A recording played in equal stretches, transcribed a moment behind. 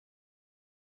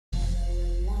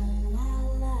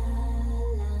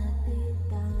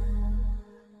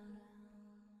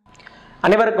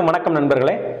அனைவருக்கும் வணக்கம்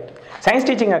நண்பர்களே. சயின்ஸ்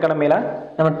டீச்சிங் அகாடமியில்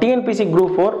நம்ம TNPSC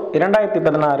Group 4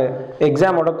 2016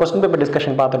 எக்ஸாமோட question paper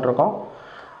discussion பார்த்துட்டு இருக்கோம்.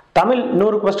 தமிழ்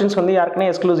 100 கொஸ்டின்ஸ் வந்து யாருக்குன்னே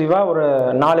எக்ஸ்க்ளூசிவாக ஒரு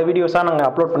 4 வீடியோஸாக நாங்கள்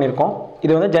அப்லோட் பண்ணியிருக்கோம்.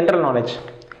 இது வந்து ஜென்ரல் நாலேஜ்.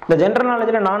 இந்த ஜென்ரல்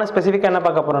நாலேஜில் நானும் ஸ்பெசிஃபிக்காக என்ன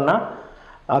பார்க்க போகிறோன்னா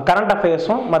கரண்ட்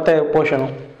அஃபேர்ஸும் மற்ற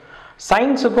போர்ஷனும்.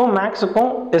 சயின்ஸுக்கும்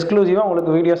மேக்ஸுக்கும் எக்ஸ்க்ளூசிவாக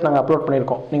உங்களுக்கு வீடியோஸ் நாங்கள் அப்லோட்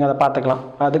பண்ணியிருக்கோம். நீங்கள் அதை பார்த்துக்கலாம்.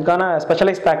 அதுக்கான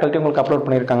ஸ்பெஷலைஸ் ஃபேக்கல்ட்டி உங்களுக்கு அப்லோட்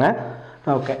பண்ணியிருக்காங்க.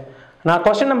 ஓகே, நான்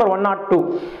கொஸ்டின் நம்பர் 102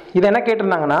 இது என்ன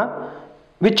கேட்டிருந்தாங்கன்னா,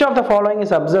 which of the following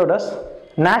is observed as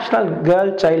national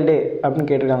girl child டே அப்படின்னு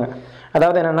கேட்டிருக்காங்க.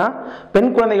 அதாவது என்னென்னா, பெண்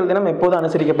குழந்தைகள் தினம் எப்போது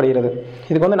அனுசரிக்கப்படுகிறது.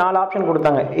 இதுக்கு வந்து 4 ஆப்ஷன்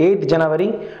கொடுத்தாங்க. 8 ஜனவரி,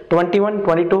 21,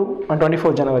 22 and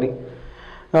 24 ஜனவரி.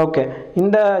 ஓகே,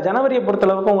 இந்த ஜனவரியை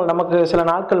பொறுத்தளவுக்கு நமக்கு சில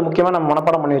நாட்கள் முக்கியமாக நம்ம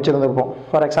மனப்பாடம் பண்ணி வச்சுருந்துருப்போம்.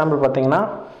 ஃபார் எக்ஸாம்பிள் பார்த்தீங்கன்னா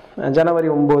ஜனவரி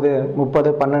 9,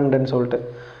 30, 12ன்னு சொல்லிட்டு.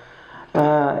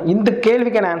 இந்த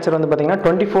கேள்விக்கான ஆன்சர் வந்து பார்த்தீங்கன்னா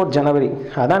 24 ஜனவரி,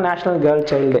 அதான் நேஷனல் கேர்ள்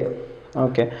சைல்டு டே.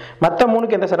 ஓகே, மற்ற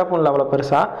 3க்கு எந்த சிறப்பும் இல்லை அவ்வளோ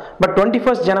பெருசாக. பட்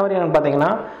 21 ஜனவரி என்னென்னு பார்த்தீங்கன்னா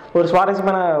ஒரு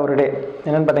சுவாரஸ்யமான ஒரு டே.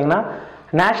 என்னென்னு பார்த்தீங்கன்னா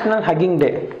நேஷ்னல் ஹக்கிங்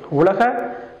டே,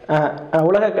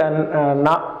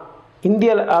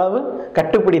 இந்திய அளவு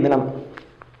கட்டுப்பிடி தினம்,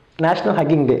 நேஷ்னல்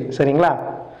ஹக்கிங் டே. சரிங்களா,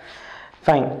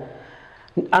 ஃபைன்.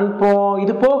 அப்போ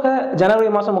இது போக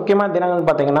ஜனவரி மாதம் முக்கியமான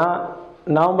தினங்கள்னு பார்த்தீங்கன்னா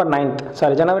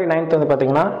ஜனவரி 9 வந்து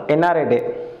பார்த்தீங்கன்னா NRA டே.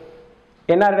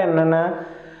 NRA டே என்னென்ன,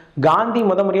 காந்தி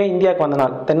முறையாக இந்தியாவுக்கு வந்த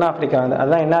நாள், தென்னாப்பிரிக்கா வந்து,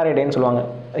 அதுதான் NRA டேன்னு சொல்லுவாங்க.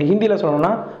 ஹிந்தியில்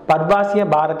சொல்லணும்னா பர்பாசிய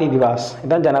பாரதி திவாஸ்,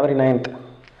 இதுதான் ஜனவரி 9.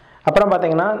 அப்புறம்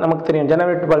பார்த்தீங்கன்னா நமக்கு தெரியும்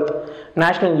ஜனவரி 12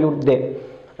 நேஷ்னல் யூத் டே,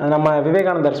 நம்ம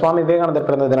சுவாமி விவேகானந்தர்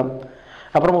பிறந்த தினம்.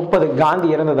 அப்புறம் 30 காந்தி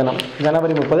இறந்த தினம்,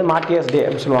 ஜனவரி 30 மார்ட்டியர்ஸ் டே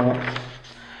அப்படின்னு சொல்லுவாங்க.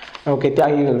 ஓகே,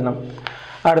 தியாகிகள் தினம்.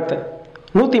 அடுத்து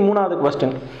 103வது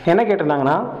கொஸ்டின் என்ன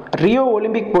கேட்டிருந்தாங்கன்னா, ரியோ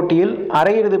ஒலிம்பிக் போட்டியில்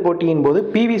அரையிறுதி போட்டியின் போது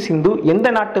PV சிந்து எந்த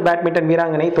நாட்டு பேட்மிண்டன்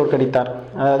வீராங்கனை தோற்கடித்தார்.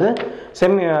 அதாவது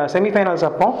செமிஃபைனல்ஸ்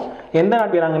அப்போ எந்த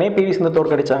நாட்டு வீராங்கனை PV சிந்து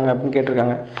தோற்கடிச்சாங்க அப்படின்னு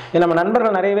கேட்டிருக்காங்க. இது நம்ம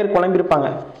நண்பர்கள் நிறைய பேர் குழம்பிருப்பாங்க.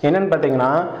 என்னன்னு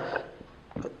பார்த்தீங்கன்னா,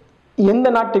 எந்த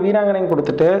நாட்டு வீராங்கனைன்னு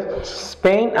கொடுத்துட்டு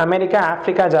ஸ்பெயின், அமெரிக்கா,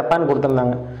 ஆப்பிரிக்கா, ஜப்பான்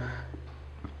கொடுத்துருந்தாங்க.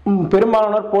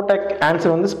 பெரும்பாலானோர் போட்ட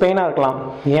ஆன்சர் வந்து ஸ்பெயினாக இருக்கலாம்.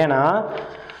 ஏன்னா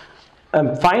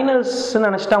ஃபைனல்ஸ்ன்னு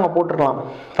நினச்சிட்டு அவங்க போட்டிருக்கலாம்.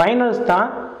 ஃபைனல்ஸ் தான்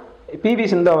PV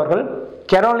சிந்து அவர்கள்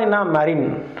கெரோலினா மரின்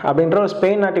அப்படின்ற ஒரு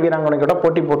ஸ்பெயின் நாட்டு வீராங்கனை கூட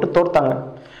போட்டி போட்டு தோற்றாங்க.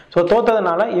 ஸோ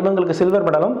தோற்றதுனால இவங்களுக்கு சில்வர்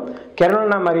மெடலும்,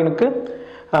 கெரோலினா மரினுக்கு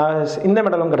இந்த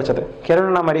மெடலும் கிடச்சது.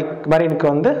 கெரோலினா மரினுக்கு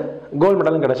வந்து கோல்டு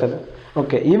மெடலும் கிடச்சது.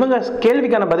 ஓகே, இவங்க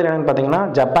கேள்விக்கான பதில் என்னென்னு பார்த்தீங்கன்னா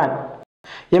ஜப்பான்.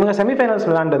 இவங்க செமிஃபைனல்ஸ்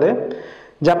விளையாண்டது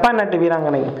ஜப்பான் நாட்டு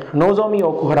வீராங்கனை நோசோமி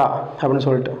ஓகுஹரா அப்படின்னு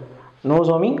சொல்லிட்டு,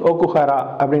 நோசோமி ஓகுஹரா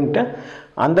அப்படின்ட்டு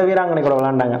அந்த வீராங்கனை கூட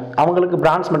விளையாண்டாங்க. அவங்களுக்கு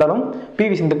பிரான்ஸ் மெடலும்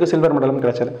PV சிந்துக்கு சில்வர் மெடலும்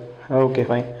கிடைச்சது. Okay,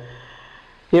 fine.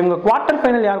 இவங்க குவார்ட்டர்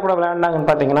ஃபைனல் யார் கூட விளையாண்டாங்கன்னு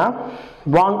பார்த்தீங்கன்னா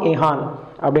வாங் இஹான்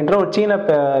அப்படின்ற ஒரு சீன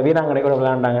வீராங்கனை கூட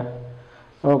விளையாண்டாங்க.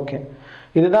 ஓகே,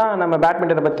 இதுதான் நம்ம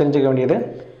பேட்மிண்டனை பற்றி தெரிஞ்சுக்க வேண்டியது.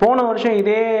 போன வருஷம்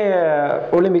இதே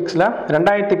ஒலிம்பிக்ஸில்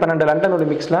 2012 லண்டன்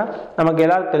ஒலிம்பிக்ஸில் நமக்கு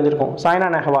எல்லாருக்கும் தெரிஞ்சிருக்கும், சாய்னா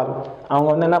நேஹ்வால் அவங்க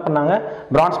வந்து என்ன பண்ணாங்க,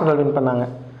 பிரான்ஸ் மெடல் வின் பண்ணாங்க.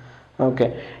 ஓகே,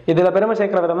 இதில் பெருமை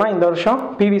சேர்க்குற விதமாக இந்த வருஷம்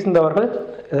PV சிந்து அவர்கள்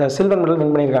சில்வர் மெடல்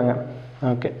வின் பண்ணியிருக்காங்க.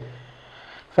 Okay,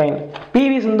 fine.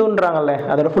 PV சிந்துன்றாங்கல்ல,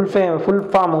 அதோட ஃபுல்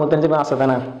ஃபார்ம் உங்களுக்கு தெரிஞ்சுக்கலாம் ஆசை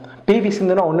தானே. PV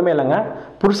சிந்துன்னா ஒன்றுமே இல்லைங்க,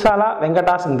 புர்சாலா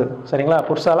வெங்கடா சிந்து. சரிங்களா,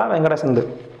 புர்சாலா வெங்கடா சிந்து.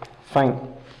 ஃபைன்.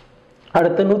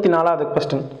 அடுத்து 104வது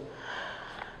கொஸ்டின்.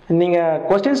 நீங்கள்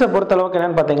கொஸ்டின்ஸை பொறுத்தளவுக்கு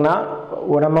என்னென்னு பார்த்தீங்கன்னா,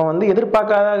 நம்ம வந்து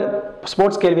எதிர்பார்க்காத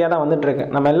ஸ்போர்ட்ஸ் கேள்வியாக தான் வந்துட்டுருக்கு.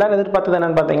 நம்ம எல்லோரும் எதிர்பார்த்தது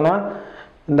என்னென்னு பார்த்தீங்கன்னா,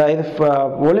 இந்த இது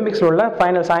ஒலிம்பிக்ஸில் உள்ள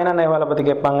ஃபைனல் சாய்னா நேவாலை பற்றி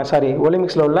கேட்பாங்க,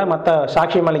 ஒலிம்பிக்ஸில் உள்ள மற்ற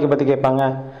சாக்ஷி மாலிக்கை பற்றி கேட்பாங்க,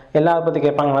 எல்லாரை பற்றி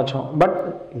கேட்பாங்கன்னு நினச்சோம். பட்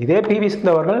இதே PV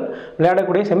சிந்து அவர்கள்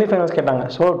விளையாடக்கூடிய செமிஃபைனல்ஸ் கேட்டாங்க.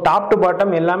 ஸோ டாப் டு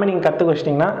பாட்டம் எல்லாமே நீங்கள் கற்றுக்க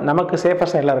வச்சிட்டிங்கன்னா நமக்கு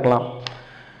சேஃபர் சைடில் இருக்கலாம்.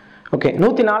 ஓகே,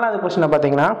 104வது கொஸ்டினை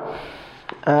பார்த்தீங்கன்னா,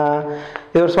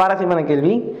 இது ஒரு சுவாரஸ்யமான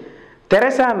கேள்வி.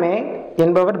 தெரேசா மே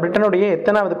என்பவர் பிரிட்டனுடைய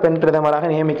எத்தனாவது பெண் பிரதமராக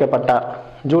நியமிக்கப்பட்டார்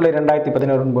ஜூலை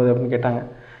 2011 அப்படின்னு கேட்டாங்க.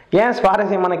 ஏன்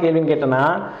சுவாரஸ்யமான கேள்வின்னு கேட்டேன்னா,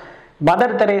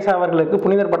 மதர் தெரேசா அவர்களுக்கு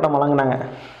புனிதர் பட்டம் வழங்கினாங்க.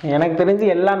 எனக்கு தெரிஞ்சு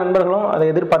எல்லா நண்பர்களும் அதை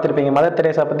எதிர்பார்த்துருப்பீங்க, மதர்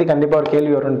தெரேசா பற்றி கண்டிப்பாக ஒரு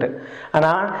கேள்வி வரும்ன்ட்டு.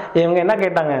 ஆனால் இவங்க என்ன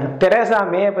கேட்டாங்க, தெரேசா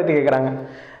மேயை பற்றி கேட்குறாங்க.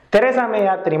 தெரேசா மே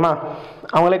யார் தெரியுமா?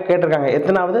 அவங்களே கேட்டிருக்காங்க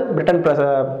எத்தனாவது பிரிட்டன்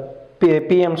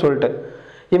PM சொல்லிட்டு.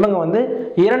 இவங்க வந்து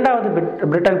 2வது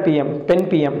பிரிட்டன் பெண்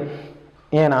PM.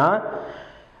 ஏன்னா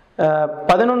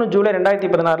 11 ஜூலை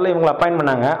 2016 இவங்களை அப்பாயின்ட்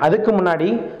பண்ணாங்க. அதுக்கு முன்னாடி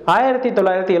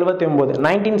 1979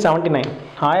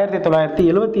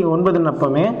 1979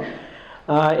 அப்போமே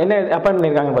என்ன அப்பாயின்ட்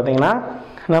பண்ணியிருக்காங்க பார்த்தீங்கன்னா,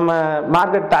 நம்ம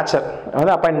மார்கரெட் தாட்சர்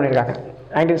வந்து அப்பாயின்ட் பண்ணியிருக்காங்க.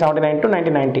 1979 to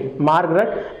 1990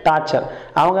 மார்கரெட் தாட்சர்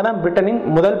அவங்க தான் பிரிட்டனின்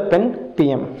முதல் பெண்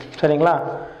PM. சரிங்களா,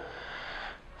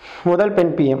 முதல்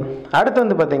பெண் PM. அடுத்து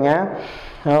வந்து பார்த்தீங்க,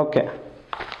 ஓகே,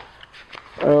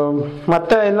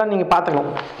 மற்ற எல்லாம் நீங்கள்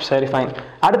பார்த்துக்கலாம். சரி, ஃபைன்.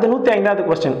 அடுத்து 105வது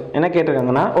கொஸ்டின் என்ன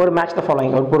கேட்டிருக்காங்கன்னா, ஒரு மேட்ச் த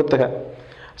ஃபாலோயிங், ஒரு பொறுத்துக.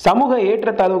 சமூக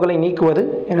ஏற்றத்தாழ்வுகளை நீக்குவது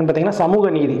என்னன்னு பார்த்தீங்கன்னா சமூக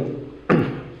நீதி.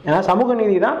 ஏன்னா சமூக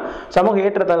நீதி தான் சமூக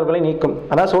ஏற்றத்தாழ்வுகளை நீக்கும்,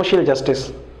 அதாவது சோஷியல் ஜஸ்டிஸ்.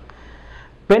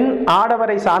 பெண்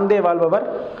ஆடவரை சார்ந்தே வாழ்பவர்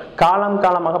காலம்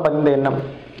காலமாக பதிந்த எண்ணம்.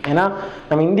 ஏன்னா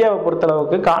நம்ம இந்தியாவை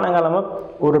பொறுத்தளவுக்கு காலங்காலமாக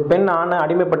ஒரு பெண்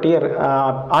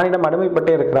ஆணிடம்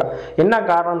அடிமைப்பட்டே இருக்கிறார். என்ன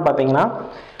காரணம்னு பார்த்தீங்கன்னா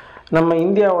நம்ம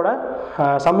இந்தியாவோட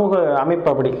சமூக அமைப்பு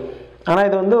அப்படி. ஆனால்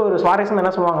இது வந்து ஒரு சுவாரஸ்யம்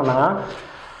என்ன சொல்லுவாங்கன்னா,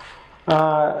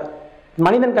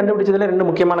 மனிதன் கண்டுபிடிச்சதுல 2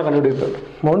 முக்கியமான கண்டுபிடிப்பு.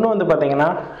 ஒன்று வந்து பார்த்தீங்கன்னா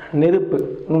நெருப்பு,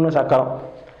 இன்னொன்று சக்கரம்.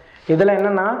 இதில்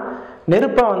என்னென்னா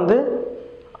நெருப்பை வந்து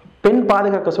பெண்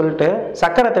பாதுகாக்க சொல்லிட்டு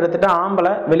சக்கரத்தை எடுத்துட்டு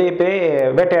ஆம்பளை வெளியே போய்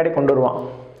வேட்டையாடி கொண்டு வருவான்.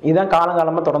 இதுதான்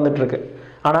காலங்காலமாக தொடர்ந்துட்டு இருக்கு.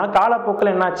 ஆனால்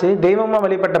காலப்போக்கில் என்னாச்சு, தெய்வமாக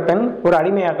வெளிப்பட்ட பெண் ஒரு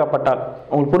அடிமையாக்கப்பட்டாள்.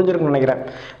 உங்களுக்கு புரிஞ்சிருக்குன்னு நினைக்கிறேன்.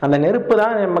 அந்த நெருப்பு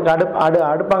தான் நமக்கு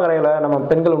அடுப்பாங்கரையில் நம்ம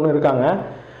பெண்கள் ஒன்று இருக்காங்க.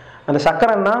 அந்த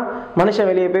சக்கரம் தான் மனுஷன்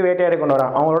வெளியே போய் வேட்டையாடி கொண்டு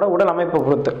வரான், அவங்களோட உடல் அமைப்பை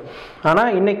பொறுத்து.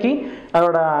 ஆனால் இன்னைக்கு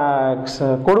அதோட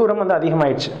கொடூரம் வந்து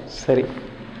அதிகமாயிடுச்சு. சரி,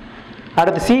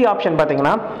 அடுத்து சி ஆப்ஷன்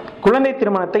பார்த்தீங்கன்னா குழந்தை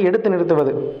திருமணத்தை தடுத்து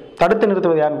நிறுத்துவது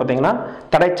யாருன்னு பார்த்தீங்கன்னா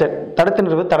தடுத்து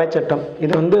நிறுத்துவது தடை சட்டம்.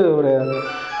 இது வந்து ஒரு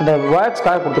அந்த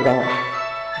வேர்ட்ஸ்க்காக கொடுத்துருக்காங்க.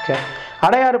 ஓகே.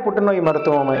 அடையாறு புற்றுநோய்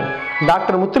மருத்துவமனை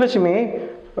டாக்டர் முத்துலட்சுமியை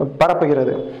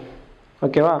பரப்புகிறது.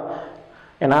 ஓகேவா?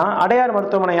 ஏன்னா அடையாறு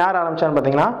மருத்துவமனை யார் ஆரம்பிச்சான்னு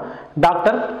பார்த்தீங்கன்னா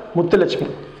டாக்டர் முத்துலட்சுமி.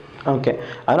 ஓகே.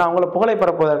 அதனால் அவங்கள புகழை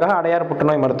பரப்புவதற்காக அடையாறு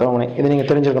புற்றுநோய் மருத்துவமனை. இது நீங்கள்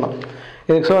தெரிஞ்சுக்கணும்.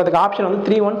 இதுக்கு ஸோ அதுக்கு ஆப்ஷன் வந்து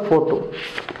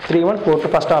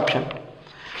 3142 ஃபர்ஸ்ட் ஆப்ஷன்.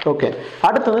 ஓகே.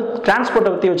 அடுத்து வந்து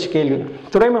டிரான்ஸ்போர்ட்டை பற்றி வச்சு கேள்வி,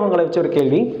 துறைமுகங்களை வச்சு ஒரு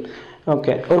கேள்வி.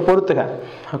 ஓகே, ஒரு பொறுத்துக.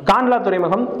 காண்ட்லா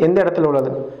துறைமுகம் எந்த இடத்துல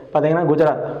உள்ளது பார்த்தீங்கன்னா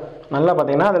குஜராத். நல்லா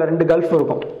பார்த்தீங்கன்னா அதில் 2 கல்ஃப்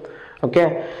இருக்கும். ஓகே.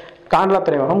 காண்ட்லா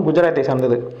துறைமுகம் குஜராத்தை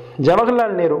சார்ந்தது.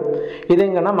 ஜவஹர்லால் நேரு இது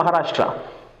எங்கன்னா மகாராஷ்டிரா.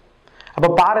 அப்போ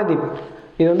பாரதீப்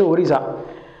இது வந்து ஒரிசா.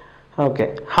 ஓகே.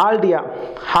 ஹால்டியா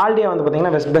வந்து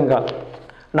பார்த்தீங்கன்னா வெஸ்ட் பெங்கால்.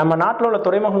 நம்ம நாட்டில் உள்ள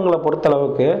துறைமுகங்களை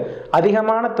பொறுத்தளவுக்கு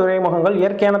அதிகமான துறைமுகங்கள்,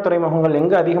 இயற்கையான துறைமுகங்கள்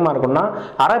எங்கே அதிகமாக இருக்குன்னா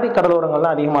அரபிக்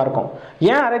கடலோரங்கள்லாம் அதிகமாக இருக்கும்.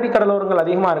 ஏன் அரபிக் கடலோரங்கள்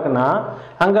அதிகமாக இருக்குன்னா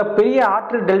அங்கே பெரிய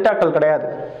ஆற்று டெல்டாக்கள் கிடையாது.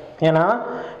 ஏன்னா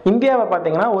இந்தியாவை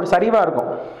பார்த்தீங்கன்னா ஒரு சரிவாக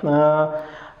இருக்கும்.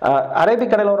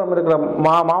 அரபிக் கடலோரம் இருக்கிற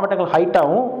மாவட்டங்கள்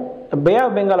ஹைட்டாகவும், பே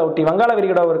ஆஃப் பெங்காலை ஒட்டி வங்காள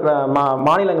விரிகுடாவும் இருக்கிற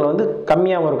மாநிலங்கள் வந்து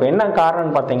கம்மியாகவும் இருக்கும். என்ன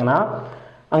காரணம்னு பார்த்தீங்கன்னா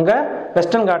அங்கே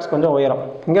வெஸ்டர்ன் காட்ஸ் கொஞ்சம் உயரம்,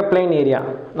 இங்கே பிளெயின் ஏரியா.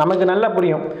 நமக்கு நல்லா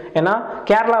புரியும். ஏன்னா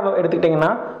கேரளாவை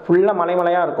எடுத்துக்கிட்டிங்கன்னா ஃபுல்லாக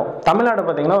மலைமலையாக இருக்கும். தமிழ்நாடு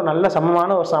பார்த்திங்கன்னா ஒரு நல்ல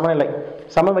சமமான ஒரு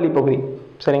சமவெளி பகுதி.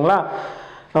 சரிங்களா?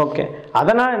 ஓகே.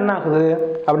 அதனால் என்ன ஆகுது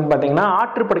அப்படின்னு பார்த்தீங்கன்னா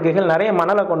ஆற்றுப்படுக்கைகள் நிறைய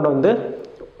மணலை கொண்டு வந்து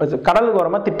கடலுக்கு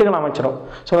ஓரமாக திட்டுகள் அமைச்சிடும்.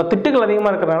 ஸோ அந்த திட்டுகள்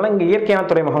அதிகமாக இருக்கிறதுனால இங்கே இயற்கையான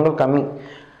துறைமுகங்கள் கம்மி.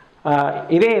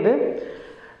 இதே இது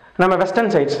நம்ம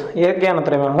வெஸ்டர்ன் சைட்ஸ் இயற்கையான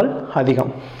துறைமுகங்கள்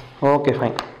அதிகம். Okay,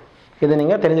 fine. இது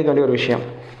நீங்கள் தெரிஞ்சுக்க வேண்டிய ஒரு விஷயம்.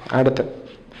 அடுத்து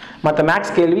மற்ற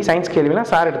மேக்ஸ் கேள்வி, சயின்ஸ் கேள்வினா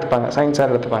சயின்ஸ்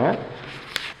சார் எடுத்துப்பாங்க.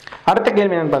 அடுத்த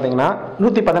கேள்வி என்னென்னு பார்த்தீங்கன்னா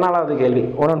 114வது கேள்வி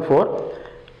 114.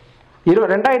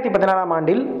 2014ஆம்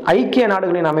ஆண்டில் ஐக்கிய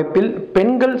நாடுகளின் அமைப்பில்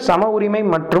பெண்கள் சம உரிமை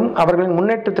மற்றும் அவர்களின்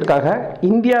முன்னேற்றத்திற்காக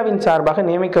இந்தியாவின் சார்பாக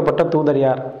நியமிக்கப்பட்ட தூதர்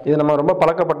யார்? இது நம்ம ரொம்ப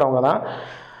பழக்கப்பட்டவங்க தான்.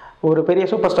 ஒரு பெரிய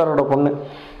சூப்பர் ஸ்டாரோட பொண்ணு.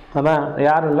 அதான்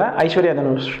யாரும் இல்லை, ஐஸ்வர்யா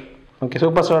தனுஷ். ஓகே.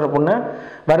 சூப்பர் ஸ்டாரோட பொண்ணு,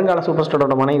 வருங்கால சூப்பர்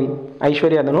ஸ்டாரோட மனைவி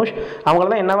ஐஸ்வர்யா தனுஷ். அவங்கள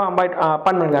தான் என்னவா அப்பாயின்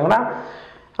பண்ணியிருக்காங்கன்னா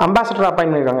அம்பாசடர்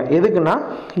அப்பாயின் பண்ணியிருக்காங்க. எதுக்குன்னா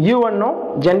UNO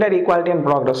gender equality and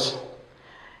progress,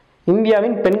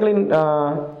 இந்தியாவின் பெண்களின்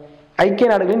ஐக்கிய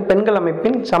நாடுகளின் பெண்கள்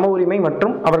அமைப்பின் சம உரிமை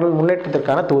மற்றும் அவர்கள்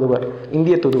முன்னேற்றத்திற்கான தூதுவர்,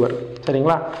 இந்திய தூதுவர்.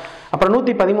 சரிங்களா? அப்புறம்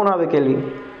 113வது கேள்வி.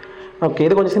 ஓகே,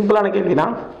 இது கொஞ்சம் சிம்பிளான கேள்வி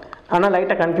தான், ஆனால்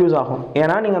லைட்டாக கன்ஃபியூஸ் ஆகும்.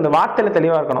 ஏன்னா நீங்கள் அந்த வார்த்தையில்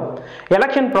தெளிவாக இருக்கணும்.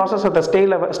 Election process at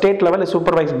state level is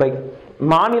supervise by,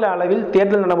 மாநில அளவில்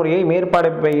தேர்தல் நடைமுறையை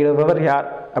மேற்பார்வையிடுபவர் யார்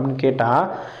அப்படின்னு கேட்டால்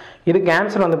இதுக்கு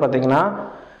ஆன்சர் வந்து பார்த்தீங்கன்னா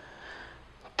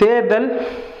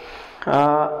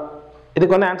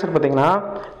இதுக்கு வந்து ஆன்சர் பார்த்தீங்கன்னா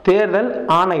தேர்தல்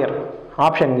ஆணையர்,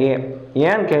 ஆப்ஷன் ஏ.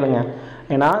 ஏன்னு கேளுங்க.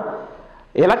 ஏன்னா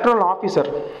எலக்ட்ரல் ஆஃபீஸர்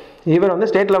இவர் வந்து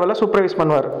ஸ்டேட் லெவலில் சூப்பர்வைஸ்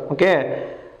பண்ணுவார். ஓகே.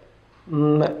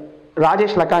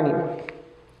 ராஜேஷ் லக்கானி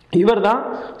இவர் தான்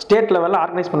ஸ்டேட் லெவலில்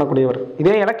ஆர்கனைஸ் பண்ணக்கூடியவர்.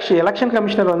 இதே எலெக்ஷன்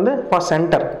கமிஷனர் வந்து for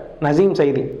centre Naseem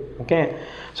Zaidi. Okay.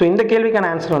 So இந்த கேள்விக்கான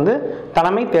ஆன்சர் வந்து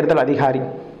தலைமை தேர்தல் அதிகாரி.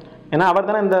 ஏன்னா அவர்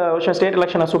தானே இந்த வருஷம் ஸ்டேட்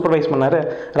எலெக்ஷனை சூப்பர்வைஸ் பண்ணார்,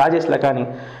 Rajesh Lakhani.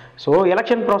 So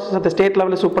election process at state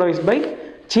லெவலில் supervise by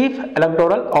chief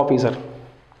electoral officer.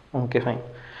 Okay, fine.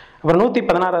 அப்புறம்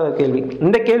 116வது கேள்வி.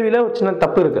 இந்த கேள்வியில் ஒரு சின்ன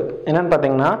தப்பு இருக்குது. என்னன்னு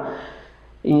பார்த்தீங்கன்னா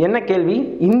என்ன கேள்வி,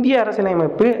 இந்திய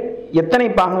அரசியலமைப்பு எத்தனை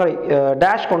பாகங்களை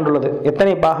டேஷ் கொண்டுள்ளது,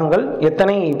 எத்தனை பாகங்கள்,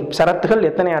 எத்தனை சரத்துகள்,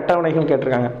 எத்தனை அட்டவணைகள்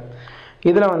கேட்டிருக்காங்க.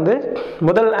 இதில் வந்து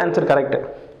முதல் ஆன்சர் கரெக்டு.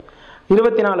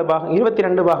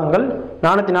 22 பாகங்கள்,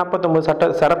 449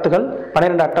 சரத்துகள்,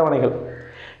 12 அட்டவணைகள்.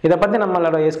 இதை பற்றி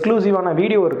நம்மளோட எக்ஸ்க்ளூசிவான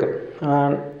வீடியோ இருக்குது.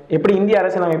 எப்படி இந்திய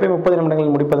அரசியலமைப்பை 30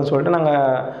 நிமிடங்களில் முடிப்பதுன்னு சொல்லிட்டு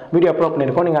நாங்கள் வீடியோ அப்லோட்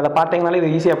பண்ணியிருக்கோம். நீங்கள் அதை பார்த்தீங்கனாலே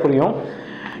இது ஈஸியாக புரியும்.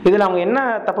 இதில் அவங்க என்ன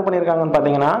தப்பு பண்ணியிருக்காங்கன்னு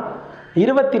பார்த்தீங்கன்னா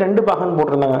 22 பாகம்னு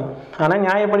போட்டிருந்தாங்க. ஆனால்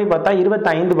நியாயப்படி பார்த்தா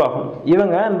 25 பாகம்.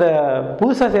 இவங்க இந்த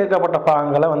புதுசாக சேர்க்கப்பட்ட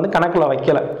பாகங்களை வந்து கணக்கில்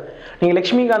வைக்கலை. நீங்கள்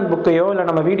லக்ஷ்மிகாந்த் புக்கையோ இல்லை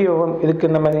நம்ம வீடியோவோ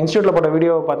இதுக்கு நம்ம இன்ஸ்டியூட்டில் போட்ட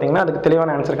வீடியோவை பார்த்தீங்கன்னா அதுக்கு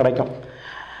தெளிவான ஆன்சர் கிடைக்கும்.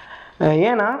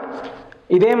 ஏன்னா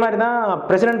இதே மாதிரி தான்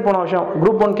பிரசிடென்ட் போன வருஷம்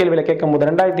குரூப் 1 கேள்வியில் கேட்கும்போது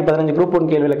 2015 குரூப் 1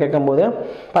 கேள்வியில் கேட்கும்போது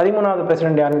 13வது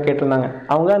பிரசிடென்ட் யாருன்னு கேட்டிருந்தாங்க.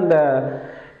 அவங்க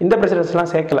இந்த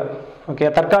பிரசிடென்ட்ஸ்லாம் சேர்க்கலை. ஓகே,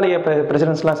 தற்காலிக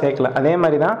பிரசிடென்ட்ஸ்லாம் சேர்க்கல. அதே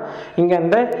மாதிரி தான் இங்கே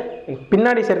இந்த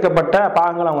பின்னாடி சேர்க்கப்பட்ட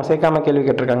பாகங்கள் அவங்க சேர்க்காம கேள்வி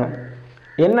கேட்டிருக்காங்க.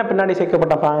 என்ன பின்னாடி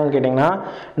சேர்க்கப்பட்ட பாகங்கள் கேட்டிங்கன்னா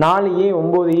 4A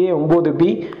 9A 9B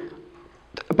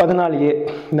 14A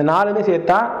இந்த 4மே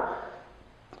சேர்த்தா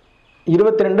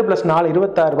 22 + 4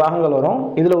 26 பாகங்கள் வரும்.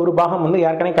 இதில் ஒரு பாகம் வந்து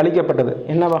ஏற்கனவே கழிக்கப்பட்டது.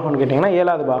 என்ன பாகம்னு கேட்டிங்கன்னா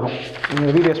 7வது பாகம்.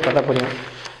 நீங்கள் வீடியோஸ் பார்த்தா புரியும்.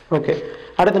 ஓகே,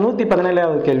 அடுத்து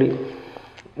 117வது கேள்வி.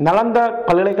 நலந்தா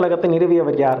பல்கலைக்கழகத்தை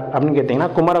நிறுவியவர் யார் அப்படின்னு கேட்டிங்கன்னா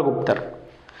குமரகுப்தர்.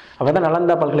 அவர் தான்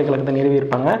நலந்தா பல்கலைக்கழகத்தை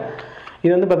நிறுவியிருப்பாங்க.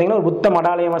 இது வந்து பார்த்திங்கன்னா ஒரு புத்த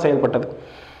மடாலயமாக செயல்பட்டது.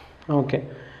 ஓகே,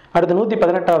 அடுத்து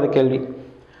 118வது கேள்வி.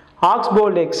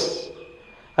 ஆக்ஸ்போர்ட் லேக்ஸ்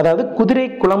அதாவது குதிரை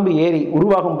குழம்பு ஏரி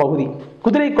உருவாகும் பகுதி.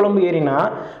 குதிரை குழம்பு ஏரினா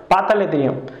பார்த்தாலே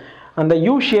தெரியும், அந்த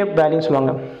யூ ஷேப் வேலின்னு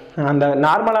சொல்லுவாங்க. அந்த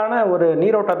நார்மலான ஒரு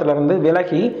நீரோட்டத்திலிருந்து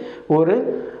விலகி ஒரு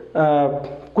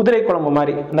குதிரை குழம்பு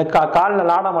மாதிரி அந்த காலில்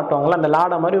லாடா மாட்டுவாங்களா, அந்த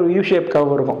லாடா மாதிரி ஒரு யூ ஷேப்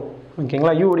கர்வ் இருக்கும்.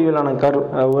 ஓகேங்களா, யூ வடிவிலான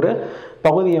ஒரு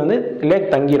பகுதியை வந்து லேக்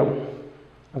தங்கிடும்.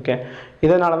 ஓகே,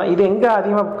 இதனால தான் இது எங்கே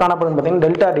அதிகமாக காணப்படும் பார்த்தீங்கன்னா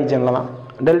டெல்டா ரீஜனில் தான்.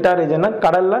 டெல்டா ரீஜன்னா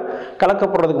கடலில்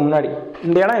கலக்கப்படுறதுக்கு முன்னாடி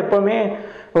இந்த இடம் எப்போவுமே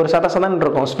ஒரு சதசதன்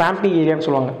இருக்கும். ஸ்வாம்பி ஏரியான்னு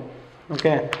சொல்லுவாங்க.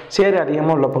 ஓகே, சேறு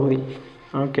அதிகமாக உள்ள பகுதி.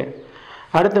 ஓகே,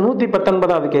 அடுத்து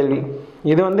 119வது கேள்வி.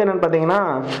 இது வந்து என்னென்னு பார்த்தீங்கன்னா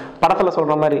படத்தில்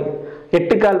சொல்கிற மாதிரி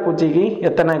 8 கால் பூச்சிக்கு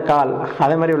எத்தனை கால்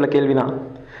அதே மாதிரி உள்ள கேள்வி தான்.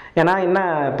 ஏன்னா என்ன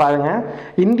பாருங்கள்,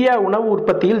 இந்தியா உணவு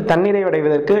உற்பத்தியில்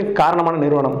தன்னிறைவடைவதற்கு காரணமான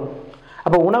நிறுவனம்.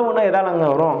 அப்போ உணவுன்னா எதால் அங்கே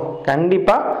வரும்?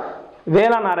 கண்டிப்பாக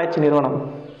வேளாண் ஆராய்ச்சி நிறுவனம்.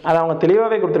 அதை அவங்க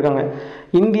தெளிவாகவே கொடுத்துருக்காங்க.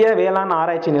 இந்திய வேளாண்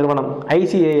ஆராய்ச்சி நிறுவனம்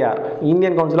ICAR,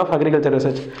 Indian council of agriculture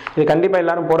research. இது கண்டிப்பாக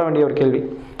எல்லாரும் போட வேண்டிய ஒரு கேள்வி.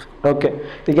 ஓகே,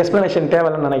 இதுக்கு எக்ஸ்ப்ளனேஷன்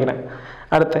தேவையில்லைன்னு நினைக்கிறேன்.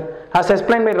 அடுத்து as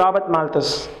explained by Robert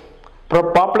Malthus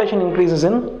population increases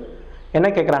இன் என்ன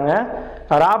கேட்குறாங்க,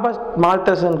 ராபர்ட்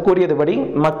மால்தஸ் கூறியதுபடி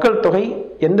மக்கள் தொகை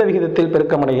எந்த விகிதத்தில்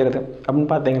பெருக்கமடைகிறது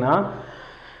அப்படின்னு பார்த்தீங்கன்னா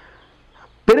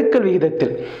பெருக்கல்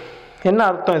விகிதத்தில். என்ன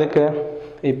அர்த்தம் இதுக்கு?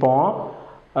 இப்போ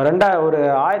ஒரு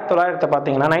 1900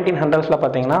 பார்த்தீங்கன்னா 1900s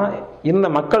பார்த்தீங்கன்னா இந்த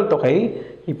மக்கள் தொகை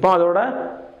இப்போ அதோட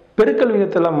பெருக்கல்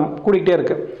விகிதத்தில் கூடிக்கிட்டே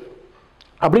இருக்குது.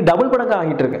 அப்படி டபுள் மடங்கு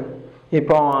ஆகிட்டு இருக்கு.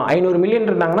 இப்போ 500 மில்லியன்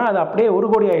இருந்தாங்கன்னா அது அப்படியே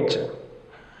 1 கோடி ஆயிடுச்சு.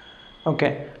 ஓகே,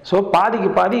 ஸோ பாதிக்கு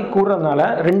பாதி கூடுறதுனால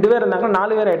 2 பேர் இருந்தாங்கன்னா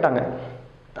 4 பேர் ஆயிட்டாங்க.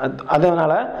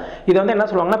 அதனால் இதை வந்து என்ன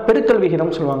சொல்லுவாங்கன்னா பெருக்கல்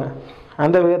விகிதம் சொல்லுவாங்க.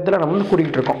 அந்த விதத்தில் நம்ம வந்து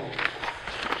கூட்டிகிட்டு இருக்கோம்.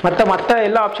 மற்ற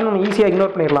எல்லா ஆப்ஷனும் நம்ம ஈஸியாக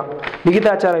இக்னோர் பண்ணிடலாம்.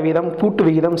 விகிதாச்சார விகிதம், கூட்டு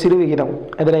விகிதம், சிறு விகிதம்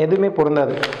இதில் எதுவுமே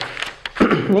பொருந்தாது.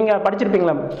 நீங்கள்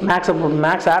படிச்சிருப்பீங்களா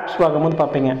மேக்ஸ் ஆப்ஸ் பார்க்கும்போது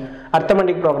பார்ப்பீங்க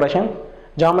அர்த்தமெட்டிக் ப்ரோக்ரஷன்,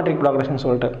 ஜாமெட்ரிக் ப்ரோக்ரஷன்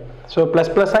சொல்லிட்டு. ஸோ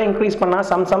 ++ஆக இன்க்ரீஸ் பண்ணால்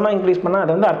சம்மாக இன்க்ரீஸ் பண்ணால்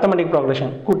அது வந்து அர்த்தமெட்டிக்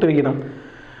ப்ரோக்ரஷன் கூட்டு விகிதம்.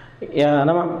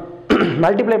 நம்ம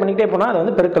மல்டிப்ளை பண்ணிக்கிட்டே போனால் அது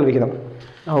வந்து பெருக்கல் விகிதம்.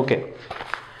 ஓகே,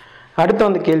 அடுத்து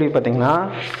வந்து கேள்வி பார்த்தீங்கன்னா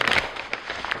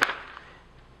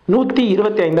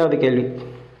 125வது கேள்வி.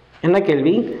 என்ன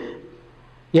கேள்வி?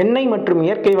 எண்ணெய் மற்றும்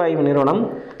இயற்கை வாயு நிறுவனம்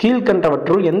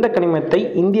கீழ்கண்டவற்றுள் எந்த கனிமத்தை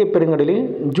இந்திய பெருங்கடலில்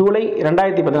ஜூலை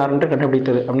 2016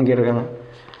 கண்டுபிடித்தது அப்படின்னு கேட்டிருக்காங்க.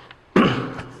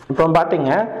 இப்போ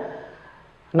பார்த்தீங்க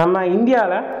நம்ம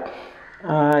இந்தியாவில்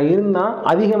இருந்தால்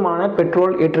அதிகமான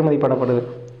பெட்ரோல் ஏற்றுமதி பண்ணப்படுது.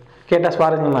 கேட்டால்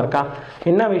சுவாரஸ்யமாக இருக்கா?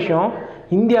 என்ன விஷயம்,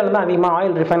 இந்தியாவில் தான் அதிகமாக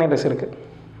ஆயில் ரிஃபைனரிஸ் இருக்குது.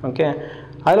 ஓகே,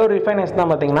 அதில் ஒரு ரிஃபைனரிஸ்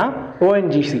தான் பார்த்தீங்கன்னா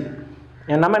ONGC.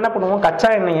 நம்ம என்ன பண்ணுவோம்,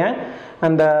 கச்சா எண்ணெயை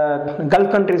அந்த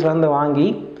கல்ஃப் கண்ட்ரிஸ் வந்து வாங்கி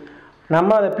நம்ம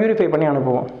அதை பியூரிஃபை பண்ணி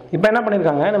அனுப்புவோம். இப்போ என்ன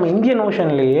பண்ணியிருக்காங்க, நம்ம இந்தியன்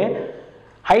ஓஷன்லேயே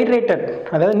ஹைட்ரேட்டட்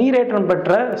அதாவது நீரேற்றம்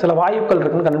பெற்ற சில வாயுக்கள்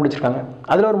இருக்குன்னு கண்டுபிடிச்சிருக்காங்க.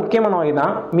 அதில் ஒரு முக்கியமான வாயு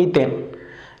தான் மீத்தேன்,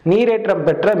 நீரேற்றம்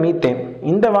பெற்ற மீத்தேன்.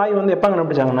 இந்த வாயு வந்து எப்போ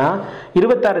கண்டுபிடிச்சாங்கன்னா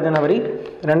 26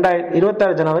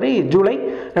 ஜனவரி ஜூலை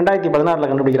 2016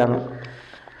 கண்டுபிடிக்கிறாங்க.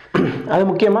 அது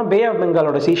முக்கியமாக பே ஆஃப்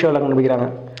பெங்காலோட சீஷோவில் கண்டுபிடிக்கிறாங்க.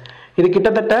 இது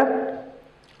கிட்டத்தட்ட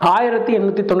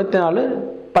 1894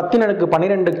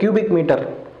 10⁻12 கியூபிக் மீட்டர்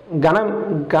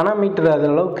கனமீட்டர்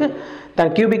அளவுக்கு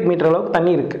கியூபிக் மீட்டர் அளவுக்கு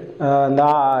தண்ணி இருக்குது, இந்த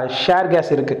ஷேர் கேஸ்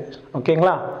இருக்குது.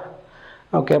 ஓகேங்களா?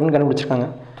 ஓகே அப்படின்னு கண்டுபிடிச்சிருக்காங்க.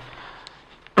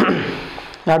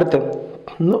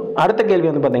 அடுத்த கேள்வி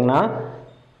வந்து பார்த்தீங்கன்னா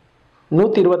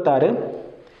 126.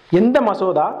 எந்த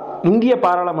மசோதா இந்திய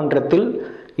பாராளுமன்றத்தில்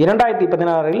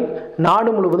 2016 நாடு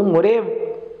முழுவதும் ஒரே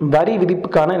வரி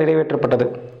விதிப்புக்கான நிறைவேற்றப்பட்டது?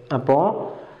 அப்போது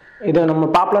இது நம்ம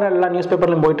பாப்புலராக எல்லா நியூஸ்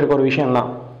பேப்பர்லையும் போயிட்டுருக்க ஒரு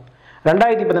விஷயம்தான்.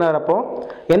 2016 அப்போ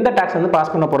எந்த டேக்ஸ் வந்து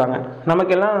பாஸ் பண்ண போகிறாங்க?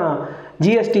 நமக்கெல்லாம்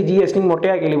ஜிஎஸ்டி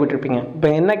மொட்டையாக கேள்விப்பட்டிருப்பீங்க. இப்போ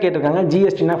என்ன கேட்டிருக்காங்க,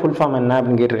 ஜிஎஸ்டினா ஃபுல் ஃபார்ம் என்ன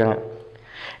அப்படின்னு கேட்டிருக்காங்க.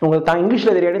 உங்களுக்கு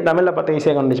இங்கிலீஷில் தெரியாட்டி தமிழில் பார்த்து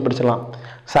ஈஸியாக கண்டுபிடிச்சு படிச்சிடலாம்.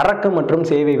 சரக்கு மற்றும்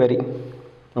சேவை வரி.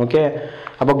 ஓகே,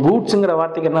 அப்போ கூட்ஸுங்கிற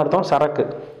வார்த்தைக்கு என்ன அர்த்தம்? சரக்கு.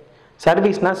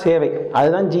 சர்வீஸ்னால் சேவை,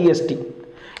 அதுதான் ஜிஎஸ்டி.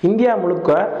 இந்தியா முழுக்க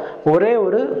ஒரே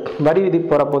ஒரு வரி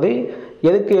விதிப்பு வரப்போது.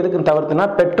 எதுக்குன்னு தவிர்த்துனா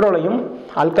பெட்ரோலையும்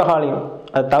ஆல்கஹாலையும்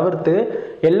அதை தவிர்த்து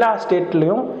எல்லா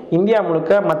ஸ்டேட்லேயும் இந்தியா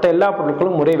முழுக்க மற்ற எல்லா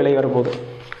பொருட்களும் ஒரே விலை வரப்போகுது.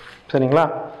 சரிங்களா?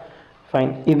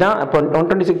 ஃபைன். இதுதான் இப்போ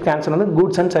 126 ஆன்சர் வந்து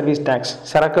கூட்ஸ் அண்ட் சர்வீஸ் டேக்ஸ்,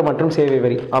 சரக்கு மற்றும் சேவை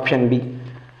வரி, option B.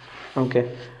 Okay.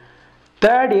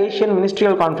 Third Asian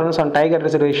ministerial conference on tiger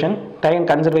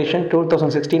conservation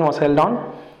 2016 was held on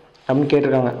அப்படின்னு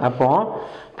கேட்டிருக்காங்க. அப்போ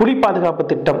புலி பாதுகாப்பு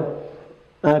திட்டம்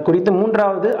குறித்து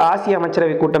 3வது ஆசிய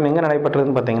அமைச்சரவை கூட்டம் எங்கே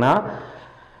நடைபெற்றதுன்னு பார்த்தீங்கன்னா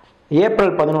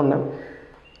April 11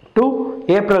 to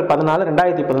April 14,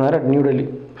 2016 new Delhi.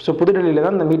 So புதுடெல்லியில்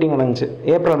தான் இந்த மீட்டிங் நடந்துச்சு.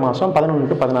 ஏப்ரல் மாதம் 11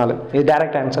 to 14. இது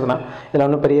டைரக்ட் ஆன்சர் தான், இதில்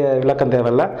ஒன்றும் பெரிய விளக்கம்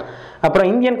தேவையில்லை. அப்புறம்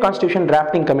Indian constitution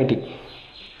drafting committee.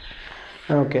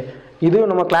 Okay, இது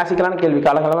நம்ம கிளாசிக்கலான கேள்வி,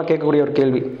 காலங்காலமாக கேட்கக்கூடிய ஒரு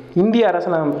கேள்வி. இந்திய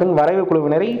அரசியலமைப்பின் வரைவு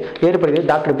குழுவினரை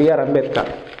ஏற்படுத்தியது டாக்டர் B.R.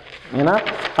 அம்பேத்கர். ஏன்னா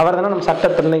அவர் தானே நம்ம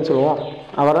சட்டத்திருந்தைன்னு சொல்லுவோம்,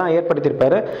 அவர் தான்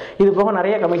ஏற்படுத்தியிருப்பார். இது போக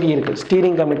நிறைய கமிட்டி இருக்குது.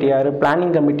 ஸ்டீரிங் கமிட்டி யார்,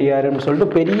 பிளானிங் கமிட்டி யாருன்னு சொல்லிட்டு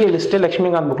பெரிய லிஸ்ட்டு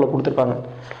லட்சுமிகாந்த் புக்கில் கொடுத்துருப்பாங்க.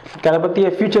 அதை பற்றிய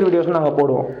ஃபியூச்சர் வீடியோஸும் நாங்கள்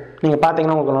போடுவோம், நீங்கள்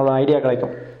பார்த்தீங்கன்னா உங்களுக்கு நல்ல ஐடியா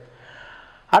கிடைக்கும்.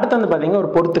 அடுத்து வந்து பார்த்தீங்கன்னா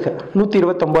ஒரு பொறுத்துக்க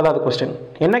 129வது கொஸ்டின்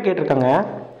என்ன கேட்டிருக்காங்க,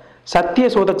 சத்திய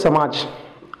சோதக் சமாஜ்.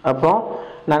 அப்புறம்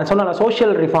நான் சொன்ன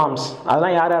சோஷியல் ரிஃபார்ம்ஸ்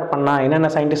அதெல்லாம் யார் யார் பண்ணா, என்னென்ன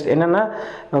சயின்டிஸ்ட், என்னென்ன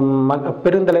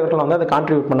பெருந்தலைவர்கள் வந்து அதை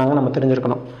கான்ட்ரிபியூட் பண்ணாங்க நம்ம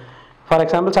தெரிஞ்சிருக்கணும். ஃபார்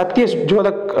எக்ஸாம்பிள் சத்திய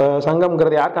ஜோதக்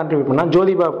சங்கம்ங்கிறது யார் கான்ட்ரிபியூட் பண்ணால்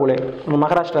ஜோதிபா பூலே, நம்ம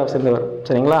மகாராஷ்டிராவை சேர்ந்தவர்.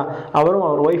 சரிங்களா? அவரும்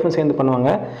அவர் ஒய்ஃபும் சேர்ந்து பண்ணுவாங்க.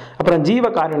 அப்புறம் ஜீவ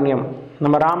காருண்யம்,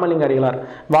 நம்ம ராமலிங்க அடிகளார்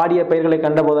வாடிய பயிர்களை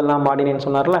கண்ட போதெல்லாம் வாடினேன்னு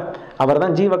சொன்னார்ல, அவர்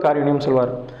தான் ஜீவ காருண்யம்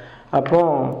சொல்வார்.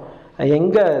 அப்புறம்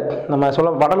எங்கே நம்ம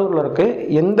வடலூரில் இருக்குது,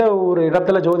 எந்த ஒரு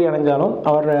இடத்துல ஜோதி அடைஞ்சாலும்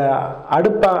அவர்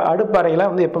அடுப்பறையில்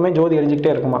வந்து எப்போவுமே ஜோதி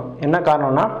அடைஞ்சிக்கிட்டே இருக்குமா. என்ன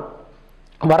காரணம்னா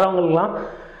வரவங்களுக்கெல்லாம்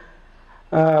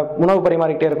உணவு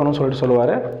பரிமாறிக்கிட்டே இருக்கணும்னு சொல்லிட்டு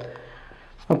சொல்லுவார்.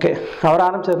 ஓகே, அவர்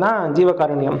ஆரம்பிச்சது தான்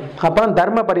ஜீவகாருண்யம். அப்புறம்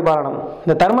தர்ம பரிபாலனம்.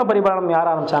 இந்த தர்ம பரிபாலனம் யார்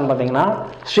ஆரம்பித்தான்னு பார்த்தீங்கன்னா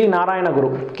ஸ்ரீ நாராயண குரு,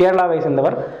 கேரளாவை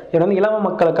சேர்ந்தவர். இவர் வந்து இளவ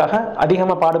மக்களுக்காக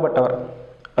அதிகமாக பாடுபட்டவர்.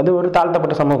 அது ஒரு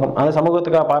தாழ்த்தப்பட்ட சமூகம், அந்த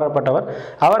சமூகத்துக்காக பாடுபட்டவர்.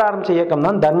 அவர் ஆரம்பித்த இயக்கம்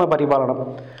தான் தர்ம பரிபாலனம்.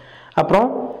 அப்புறம்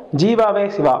ஜீவாவே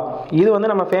சிவா, இது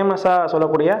வந்து நம்ம ஃபேமஸாக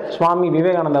சொல்லக்கூடிய சுவாமி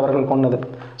விவேகானந்த அவர்கள்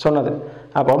சொன்னது.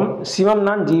 அப்போ சிவம்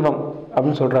தான் ஜீவம்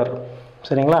அப்படின்னு சொல்கிறார்.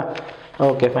 சரிங்களா?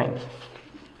 Okay, fine.